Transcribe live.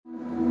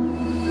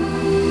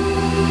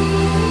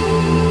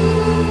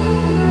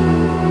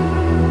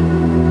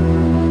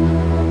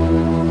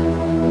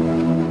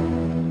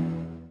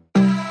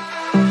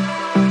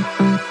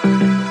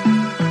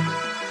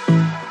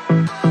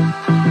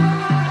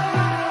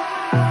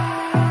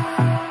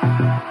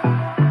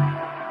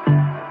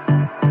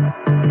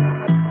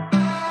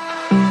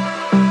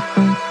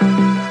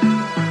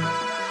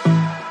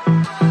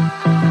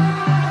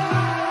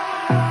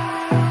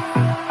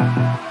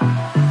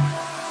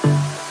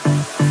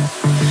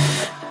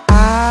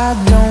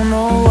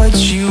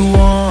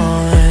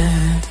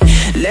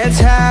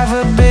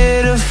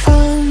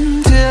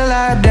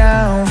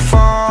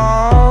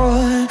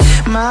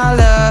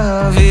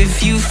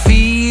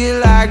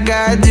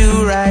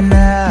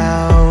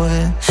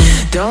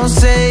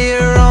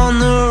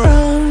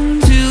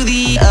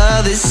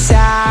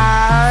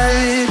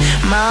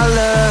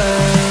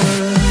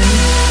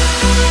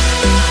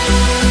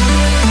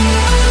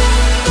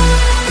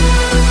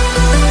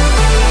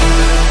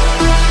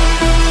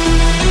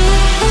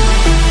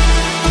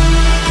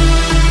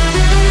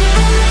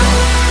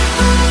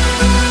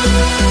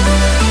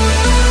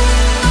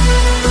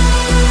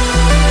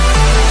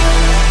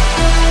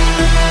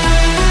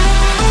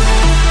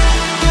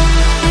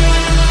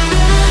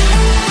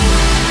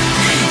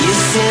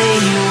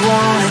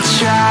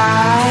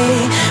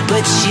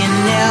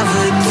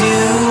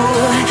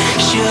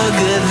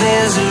Sugar,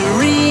 there's a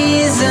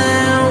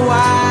reason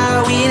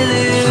why we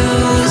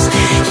lose.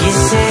 You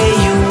say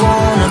you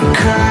wanna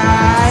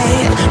cry,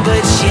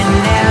 but you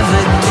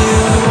never do.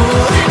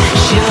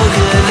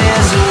 Sugar,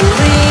 there's a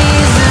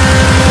reason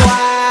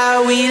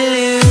why we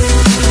lose.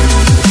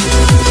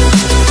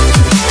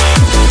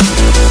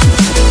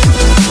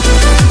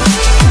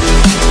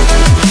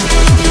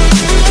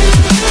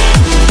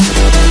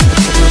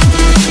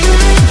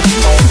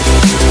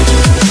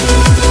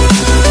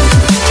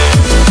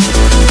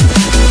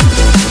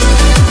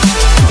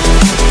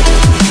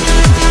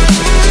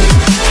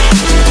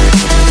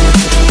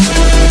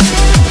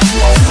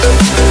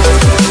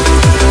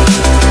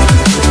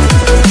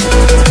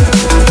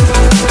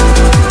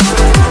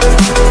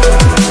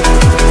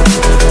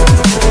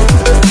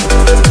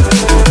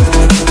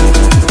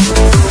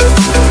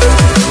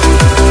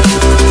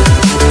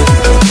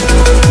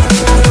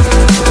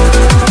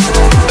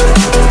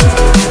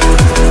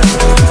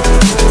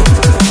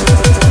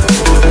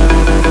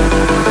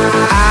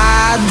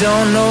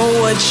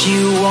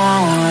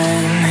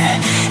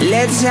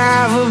 Let's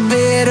have a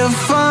bit of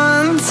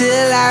fun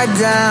till I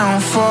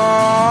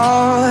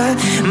downfall.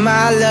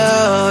 My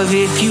love,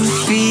 if you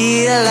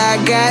feel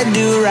like I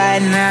do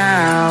right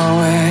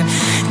now,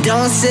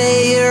 don't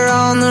say you're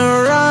on the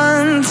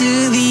run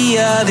to the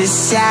other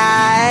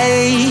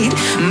side.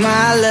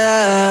 My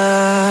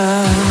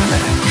love,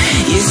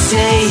 you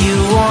say you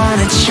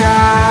wanna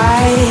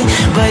try,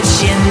 but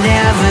you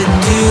never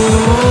do.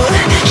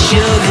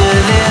 Sugar,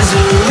 there's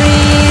a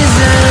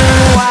reason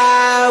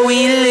why we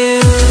lose.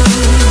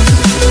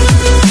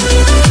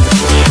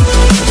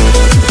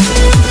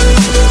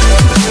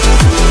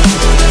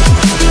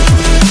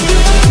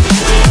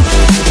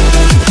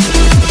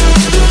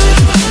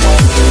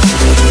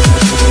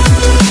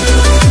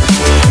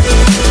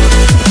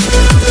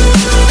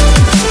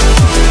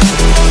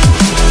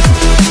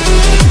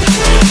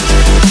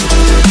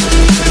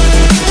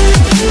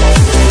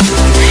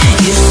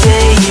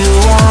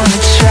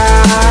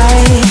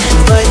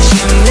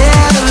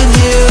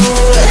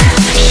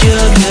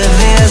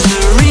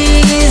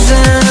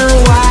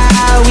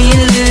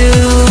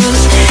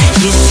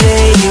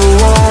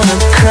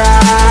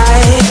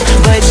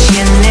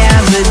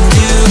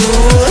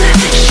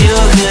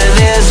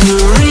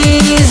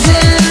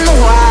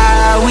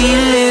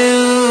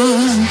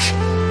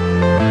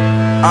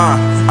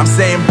 I'm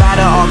saying bye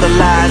to all the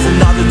lies and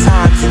all the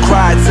times you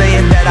cried,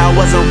 saying that I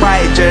wasn't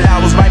right, yet I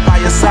was right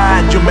by your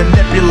side. You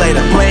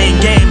manipulator,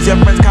 playing games, your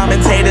friends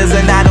commentators,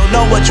 and I don't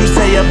know what you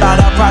say about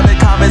our private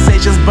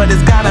conversations, but it's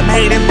got them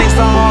hating. Thanks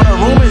to all the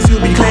rumors you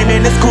be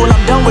claiming. It's cool,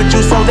 I'm done with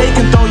you, so they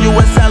can throw you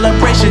a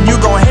celebration.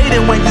 You gon' hate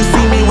it when you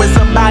see me with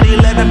somebody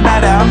living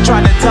better. I'm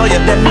trying to tell you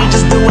that me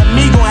just doing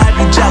me gon' have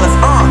you jealous.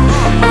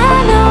 I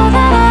know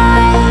that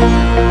I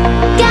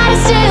gotta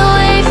stay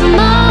away from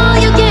all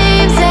your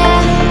games,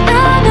 yeah.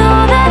 I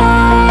know that I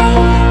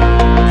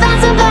found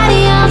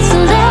somebody else to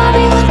love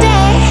me one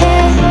day,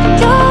 yeah.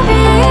 You'll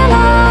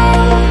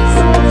realize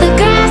the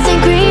grass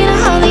ain't greener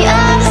on the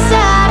other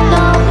side,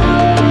 no.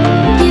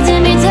 You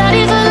did me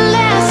dirty for the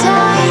last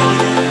time,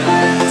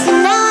 so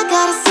now I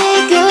gotta say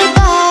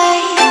goodbye.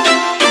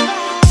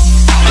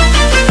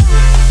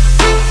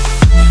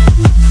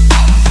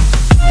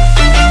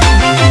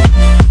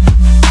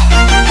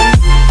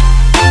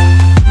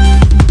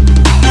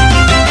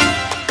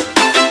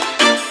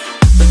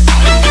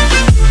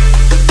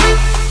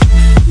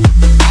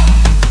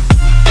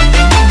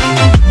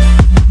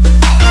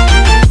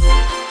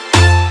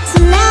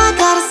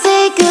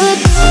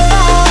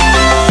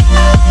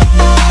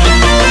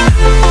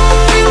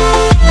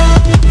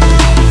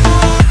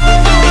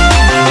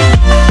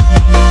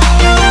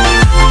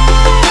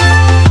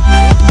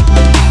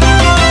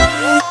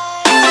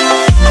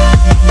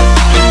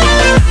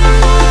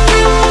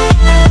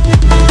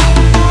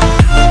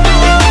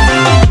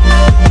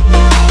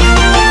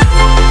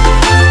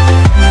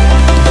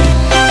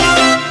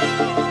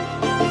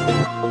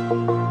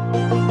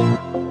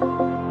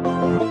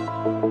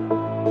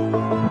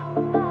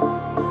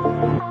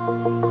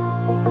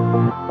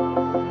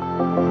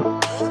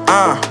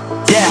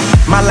 Yeah,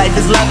 my life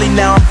is lovely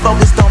now, I'm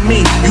focused on me.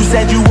 You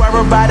said you were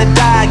about to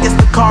die, I guess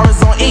the car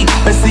is on E.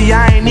 But see,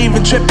 I ain't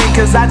even tripping,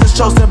 cause I just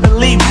chose to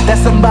believe that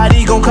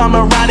somebody gon' come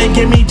around and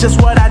give me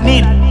just what I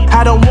need.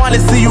 I don't wanna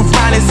see you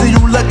finding, see you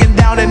looking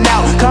down and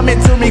out,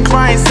 coming to me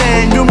crying,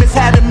 saying you miss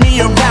having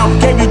me around.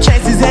 Gave you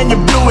chances and you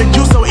blew it,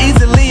 you so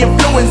easily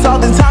influenced. All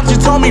the times you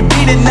told me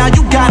beat it, now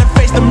you gotta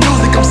face the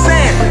music. I'm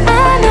saying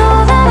I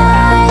know that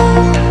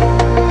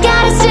I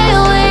gotta stay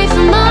away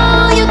from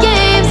all your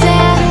games,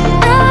 yeah.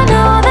 I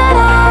know that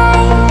I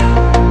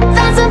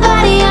found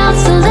somebody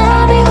else to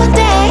love me one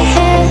day,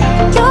 yeah.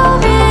 You'll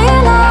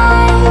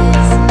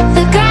realize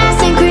the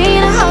grass ain't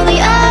greener on the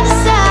other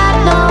side,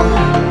 no.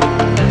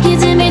 You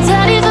did me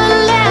dirty for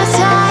the last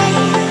time,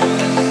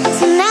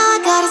 so now I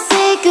gotta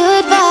say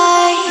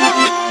goodbye.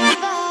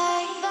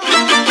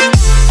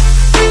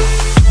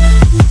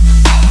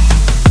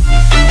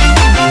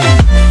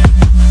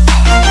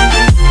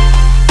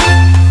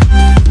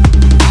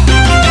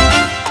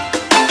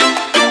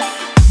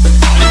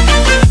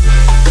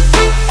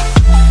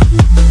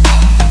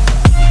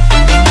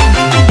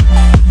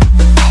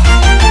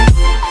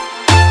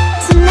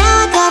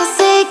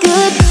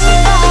 good